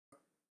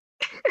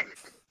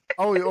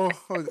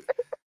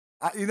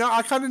You know,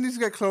 I kind of need to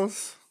get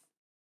close.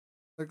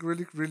 Like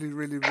really, really,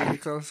 really, really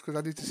close because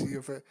I need to see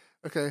your face.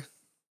 Okay.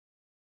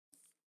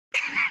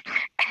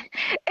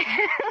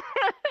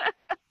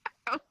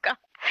 Oh God.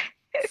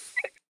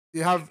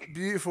 You have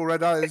beautiful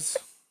red eyes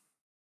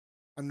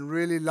and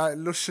really like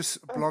luscious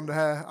blonde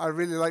hair. I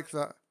really like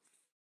that.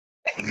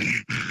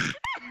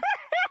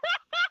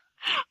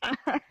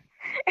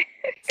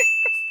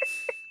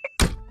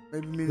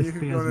 Maybe me and you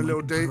could go on a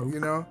little date, you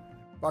know?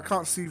 But I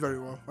can't see very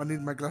well. I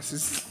need my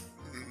glasses.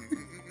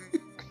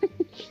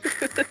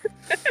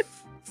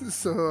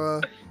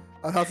 So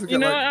I'd have to get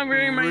like I'm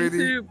wearing mine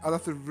too. I'd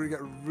have to get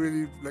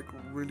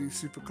really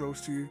super close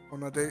to you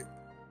on a date.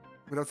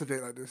 We'd have to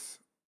date like this.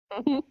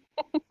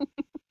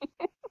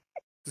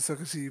 Just so I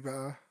can see you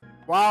better.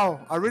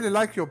 Wow, I really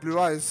like your blue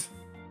eyes.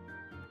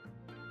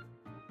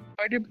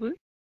 Are they blue?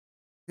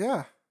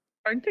 Yeah.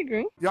 Aren't they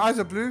green? Your eyes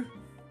are blue.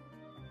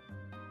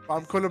 But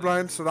I'm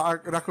colorblind, so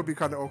that could be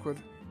kind of awkward.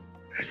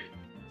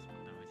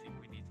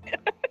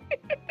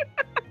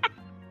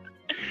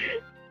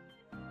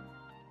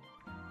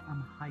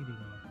 I'm hiding.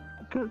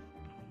 Because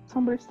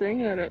somebody's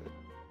staring at it.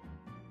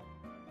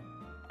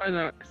 I'm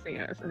not staring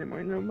at us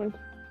anymore, no, but...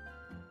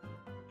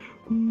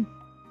 You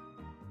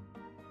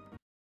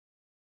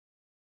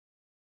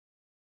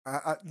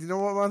know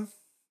what, man?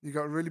 You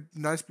got really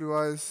nice blue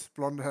eyes,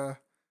 blonde hair.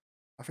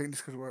 I think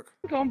this could work.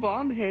 I got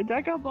blonde hair. Did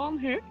I got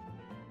blonde hair?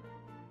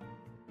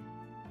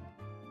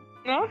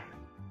 No?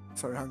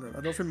 Sorry, hang on.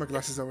 I don't think my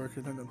glasses are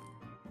working. Hang on.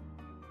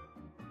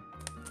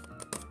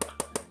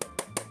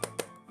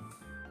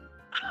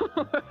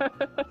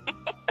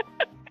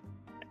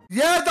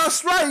 Yeah,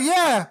 that's right.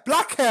 Yeah,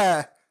 black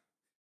hair,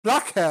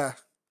 black hair,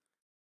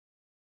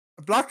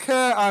 black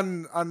hair,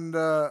 and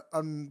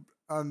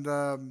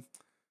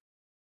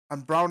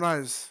brown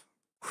eyes.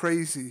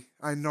 Crazy.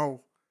 I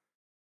know.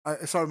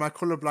 Sorry, my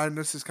color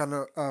blindness is kind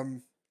of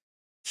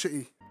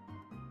shitty.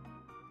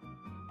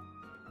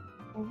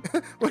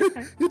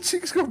 Your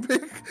cheeks go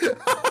big.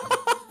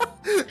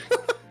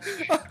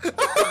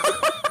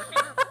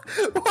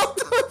 What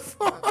the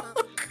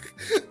fuck?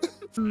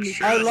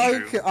 I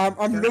like it.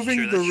 I'm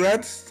loving the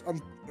red.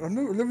 I'm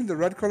loving the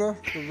red color.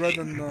 The red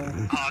and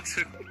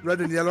red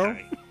and yellow.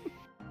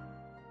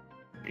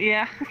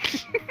 Yeah.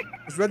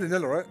 It's red and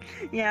yellow, right?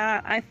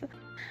 Yeah, I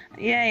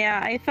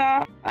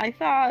thought.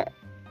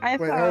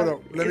 Wait, hold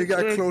up. Let me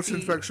get a close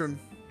inspection.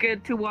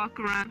 Good to walk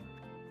around.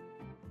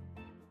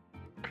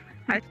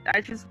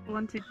 I just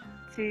wanted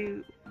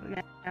to.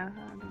 Yeah. I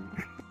don't know.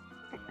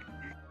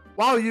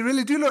 Wow, you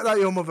really do look like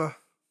your mother.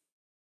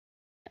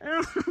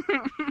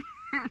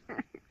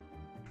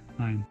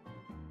 Fine.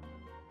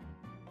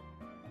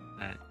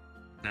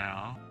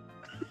 No.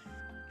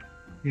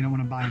 You don't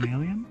want to buy an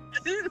alien?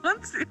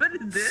 What is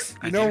this?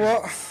 You know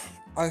what?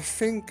 I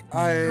think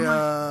I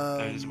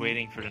was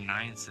waiting for the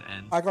 9s to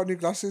end. I got new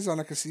glasses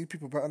and I can see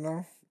people better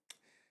now.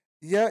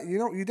 Yeah, you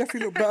know, you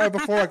definitely look better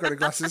before I got the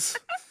glasses.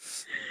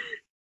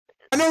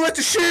 I know where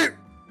to shoot!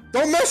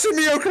 Don't mess with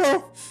me,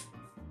 Yoko!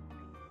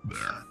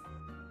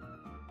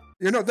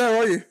 You're not there,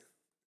 are you?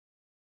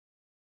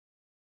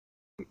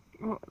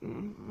 Well,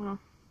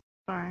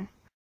 sorry.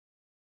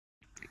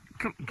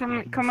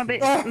 Come a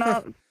bit.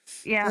 No.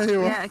 Yeah.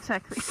 Yeah.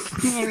 Exactly.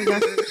 Here we go. All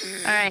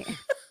right.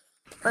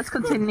 Let's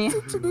continue.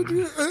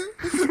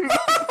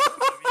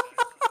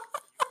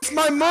 It's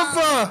my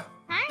mother.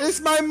 Hi.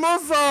 It's my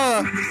mother.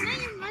 I'm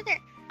not your mother.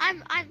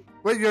 I'm.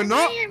 Wait, you're I'm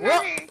not? your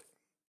What? mother.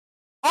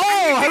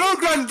 Oh, hello,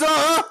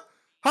 granddaughter.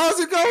 How's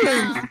it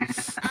going?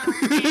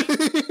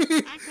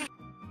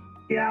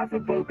 Do you have a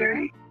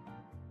booger?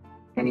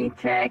 Can you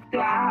check? Do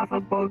I have a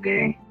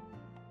booger?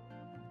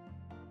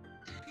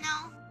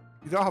 No.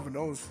 You don't have a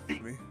nose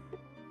for me.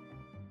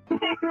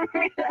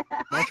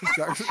 Michael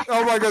Jackson.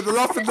 Oh my god, they're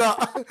laughing at that.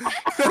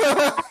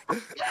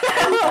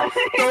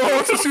 No one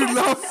wants to shoot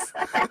laugh.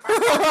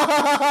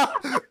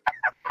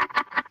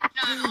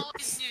 No, I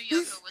always knew Yoko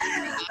was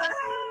pretty good.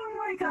 Oh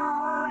my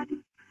god.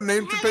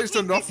 Name to paste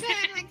on off.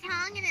 My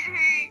tongue and it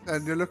hurts.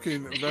 And you're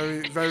looking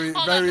very, very,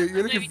 Hold very. on,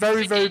 You're looking let me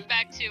very, very,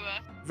 back to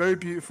very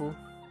beautiful.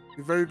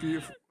 You're very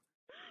beautiful.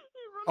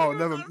 Oh,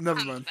 never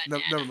mind.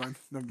 Never mind.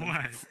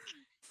 What?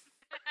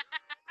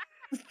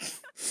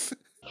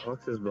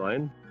 HAWXX is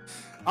blind.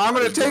 I'm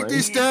gonna take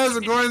these stairs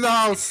and go in the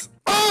house.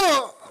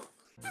 Oh!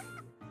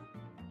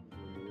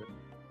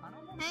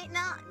 Hey,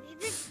 no.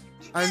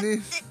 I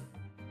need.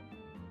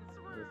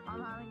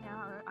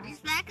 Is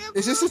back up.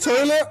 Is this the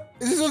toilet?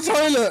 Is this the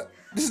toilet?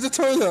 This is the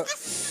toilet.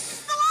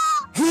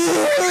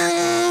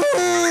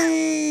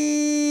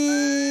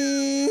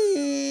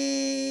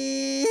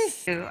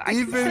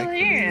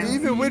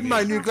 Even with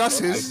my new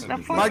glasses,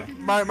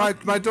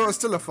 my daughter's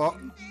still a fuck.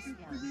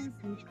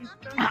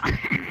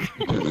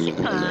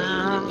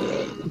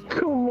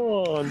 Come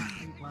on.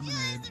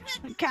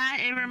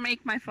 Can't ever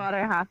make my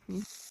father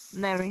happy.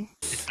 Never.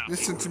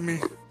 Listen to me.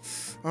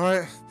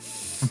 Alright?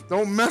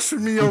 Don't mess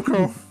with me,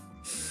 Yoko.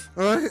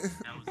 Alright?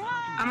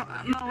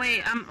 No,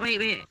 wait.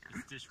 Wait.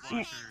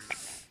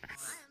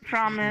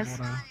 Promise.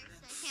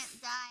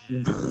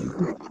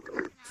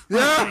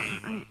 Yeah!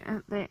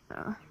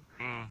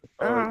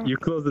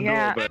 close the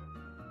door, but...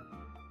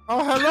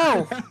 Oh,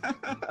 hello!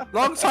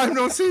 Long time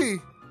no see.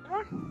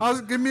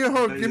 Give me a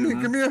hug. Give me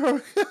a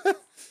hug.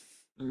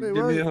 Wait,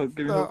 give me a hug.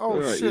 Give me a hug. Oh,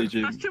 Alright, shit.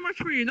 Eugene. That's too much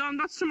for you. No,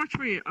 that's too much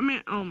for you. I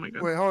mean, oh my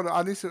god. Wait, hold on.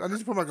 I need to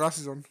put my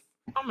glasses on.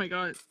 Oh my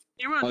god.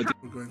 You want to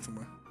We're going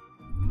somewhere.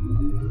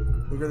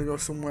 We're gonna go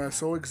somewhere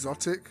so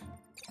exotic,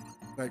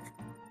 like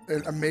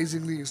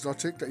amazingly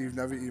exotic that you've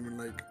never even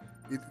like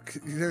you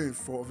never even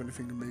thought of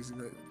anything amazing.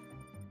 Like.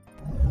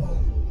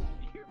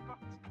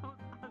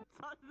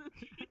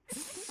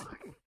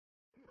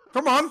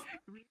 Come on,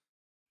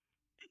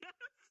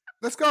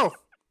 let's go.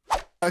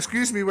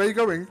 Excuse me, where are you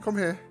going? Come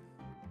here.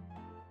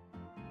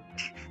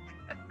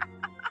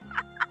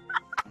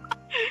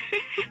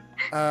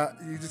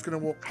 You're just gonna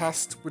walk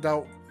past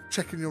without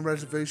checking your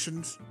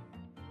reservations.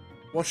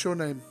 What's your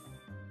name?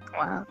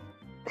 Wow.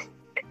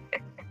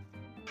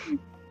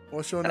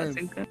 What's your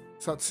name?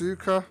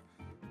 Satsuka.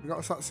 We got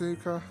a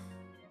Satsuka.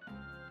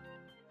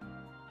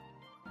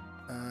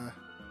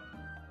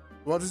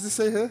 What does this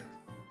say here?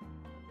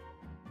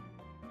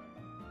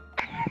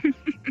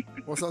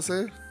 What's that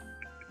say?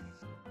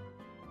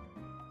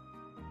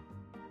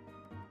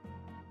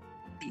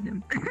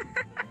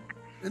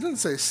 It doesn't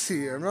say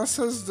see him. That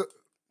says that.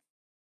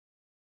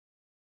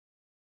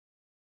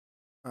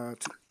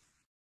 Right,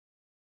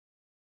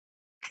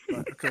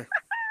 okay.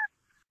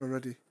 We're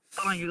ready.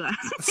 put on your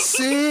glasses?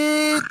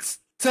 Sit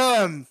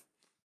turn.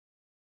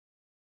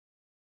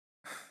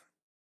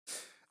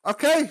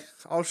 Okay,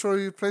 I'll show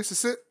you a place to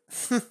sit.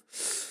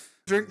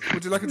 Drink.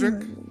 Would you like a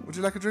drink? Would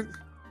you like a drink?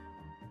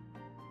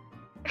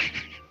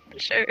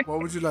 Sure. What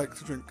would you like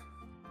to drink?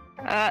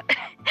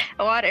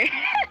 Water.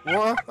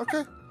 Water?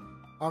 Okay.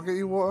 I'll get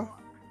you water.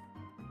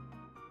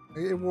 I'll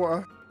get you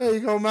water. There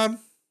you go, ma'am.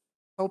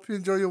 Hope you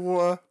enjoy your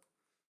water.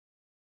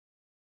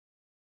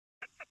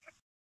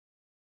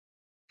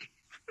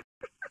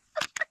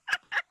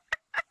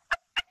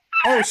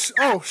 Oh,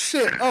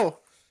 shit. Oh.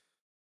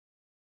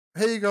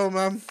 Here you go,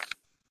 ma'am.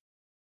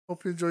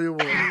 Hope you enjoy your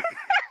water.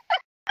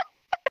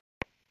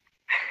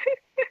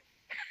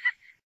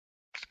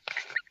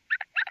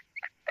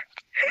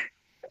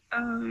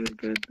 Oh,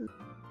 goodness.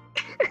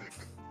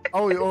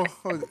 Oh.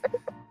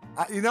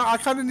 You know, I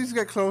kind of need to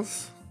get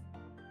close.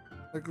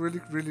 Like, really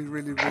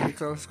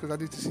close, because I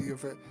need to see your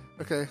face.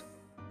 Okay.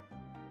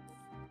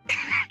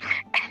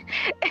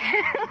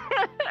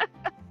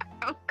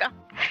 Oh, God.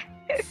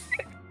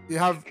 You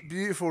have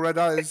beautiful red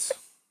eyes.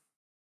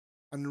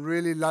 And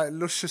really, like,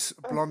 luscious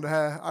blonde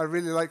hair. I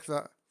really like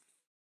that.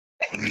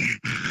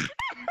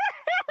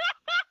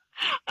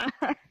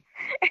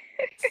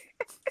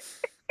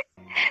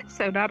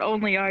 So not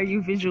only are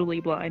you visually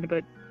blind,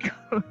 but...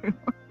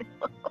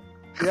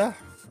 Yeah,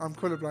 I'm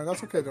colorblind.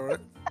 That's okay, though, right?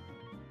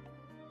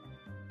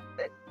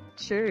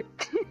 Sure.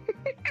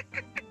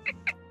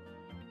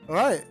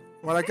 Alright.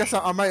 Well, I guess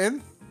am I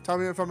in? Tell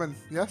me if I'm in.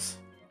 Yes?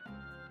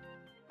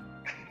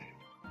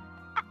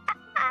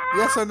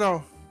 Yes or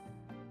no?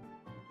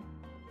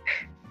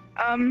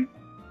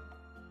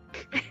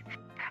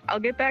 I'll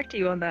get back to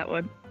you on that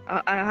one.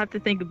 I'll have to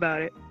think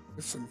about it.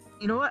 Listen.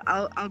 You know what?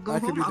 I'll go I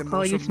could home. be I'll the call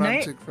most you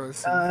tonight. romantic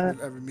person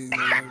you'll ever meet in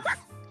your life.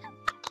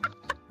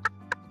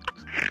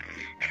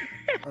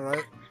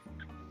 Alright?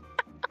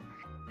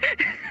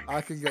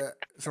 I can get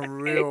some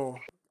real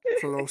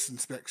close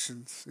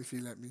inspections if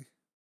you let me.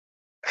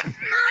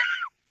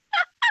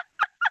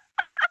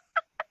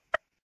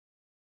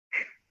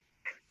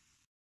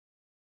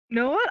 You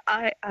know what?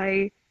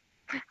 I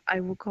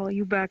will call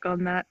you back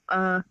on that.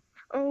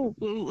 Oh,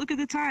 look at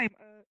the time.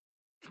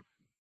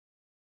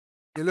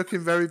 You're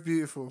looking very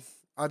beautiful.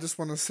 I just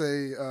want to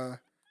say,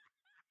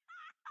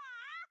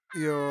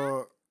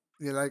 you're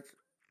like,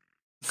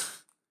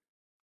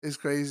 it's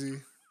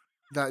crazy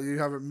that you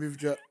haven't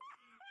moved yet.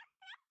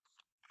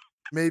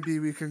 Maybe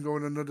we can go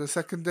on another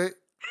second date.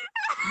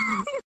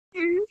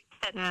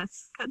 That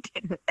ass. God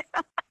damn it.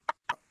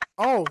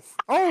 Oh,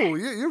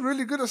 you're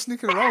really good at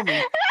sneaking around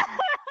me.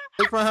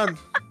 Take my hand.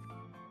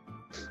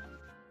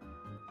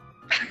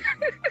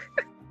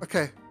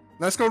 Okay,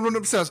 let's go run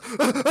upstairs.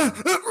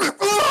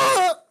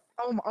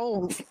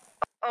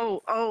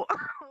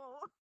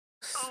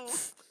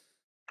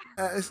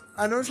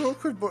 I know it's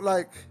awkward, but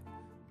like,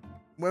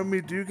 when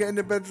we do get in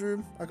the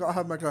bedroom, I gotta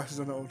have my glasses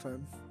on at all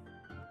times.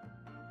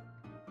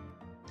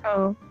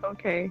 Oh,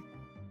 okay.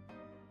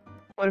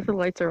 What if the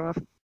lights are off?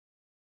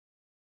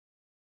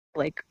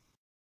 Like,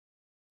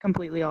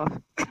 completely off.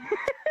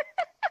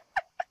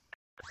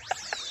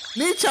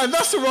 Nichan,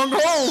 that's the wrong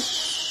hole!